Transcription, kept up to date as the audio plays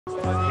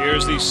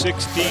Here's the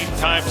 16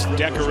 times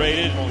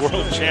decorated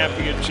World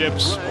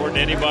Championships more than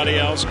anybody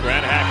else,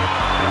 Grant Hackett.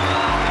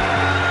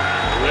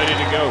 Ready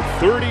to go.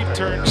 30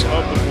 turns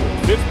of the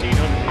pool, 1,500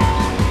 meters.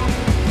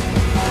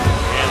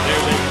 And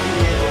there they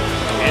go.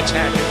 It's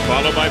Hackett,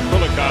 followed by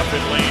Pulikov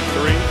in lane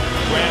 3.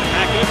 Grant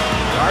Hackett,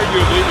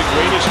 arguably the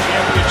greatest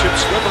championship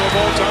swimmer of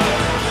all time.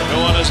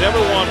 No one has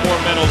ever won more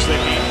medals than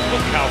he.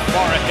 Look how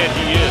far ahead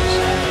he is.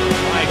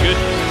 My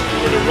goodness, if he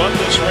were to run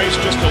this race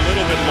just a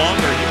little bit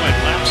longer, he might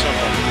lap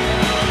somebody.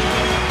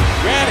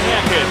 Grant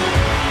Hackett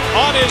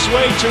on his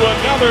way to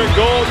another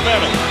gold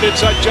medal.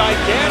 It's a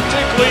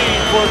gigantic lead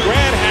for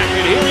Grant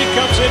Hackett. Here he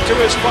comes into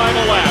his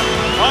final lap,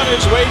 on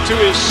his way to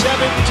his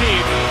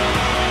 17th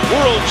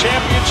World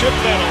Championship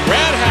medal.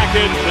 Grant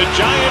Hackett, the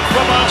giant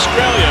from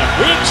Australia,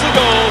 wins the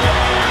gold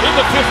in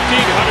the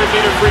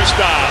 1,500-meter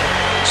freestyle.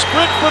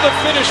 Sprint for the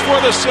finish for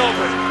the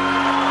silver.